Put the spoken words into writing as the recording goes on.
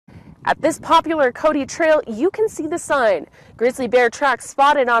At this popular Cody trail, you can see the sign, grizzly bear tracks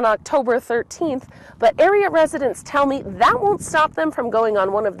spotted on October 13th, but area residents tell me that won't stop them from going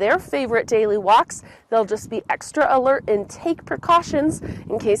on one of their favorite daily walks. They'll just be extra alert and take precautions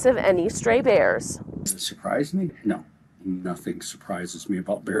in case of any stray bears. Does it surprise me? No, nothing surprises me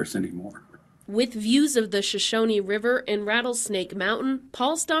about bears anymore. With views of the Shoshone River and Rattlesnake Mountain,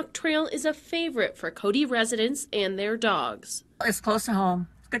 Paul's Dock Trail is a favorite for Cody residents and their dogs. It's close to home.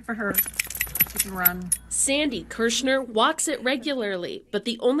 Good for her. She can run. Sandy Kirshner walks it regularly, but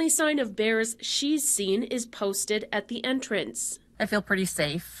the only sign of bears she's seen is posted at the entrance. I feel pretty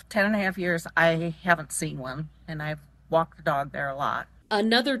safe. 10.5 years, I haven't seen one, and I've walked the dog there a lot.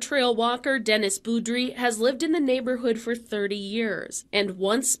 Another trail walker, Dennis Boudry, has lived in the neighborhood for 30 years and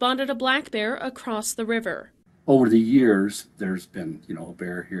once spotted a black bear across the river. Over the years, there's been, a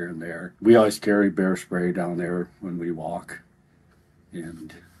bear here and there. We always carry bear spray down there when we walk.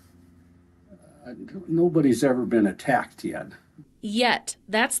 And nobody's ever been attacked yet. Yet,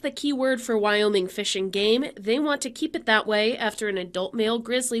 that's the key word for Wyoming Fish and Game. They want to keep it that way after an adult male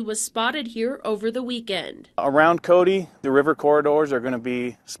grizzly was spotted here over the weekend. Around Cody, the river corridors are going to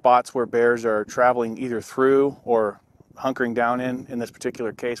be spots where bears are traveling either through or hunkering down in this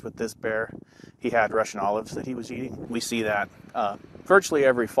particular case with this bear. He had Russian olives that he was eating. We see that virtually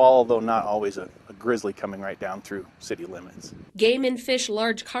every fall, although not always a grizzly coming right down through city limits. Game and Fish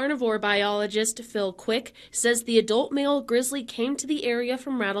large carnivore biologist Phil Quick says the adult male grizzly came to the area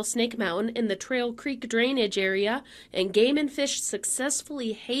from Rattlesnake Mountain in the Trail Creek drainage area, and Game and Fish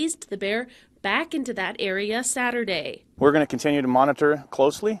successfully hazed the bear back into that area Saturday. We're going to continue to monitor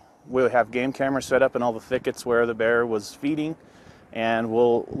closely. We'll have game cameras set up in all the thickets where the bear was feeding, and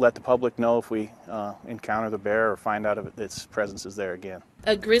we'll let the public know if we encounter the bear or find out if its presence is there again.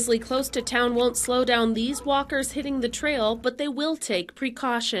 A grizzly close to town won't slow down these walkers hitting the trail, but they will take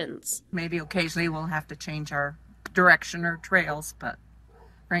precautions. Maybe occasionally we'll have to change our direction or trails, but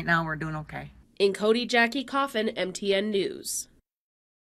right now we're doing okay. In Cody, Jackie Coffin, MTN News.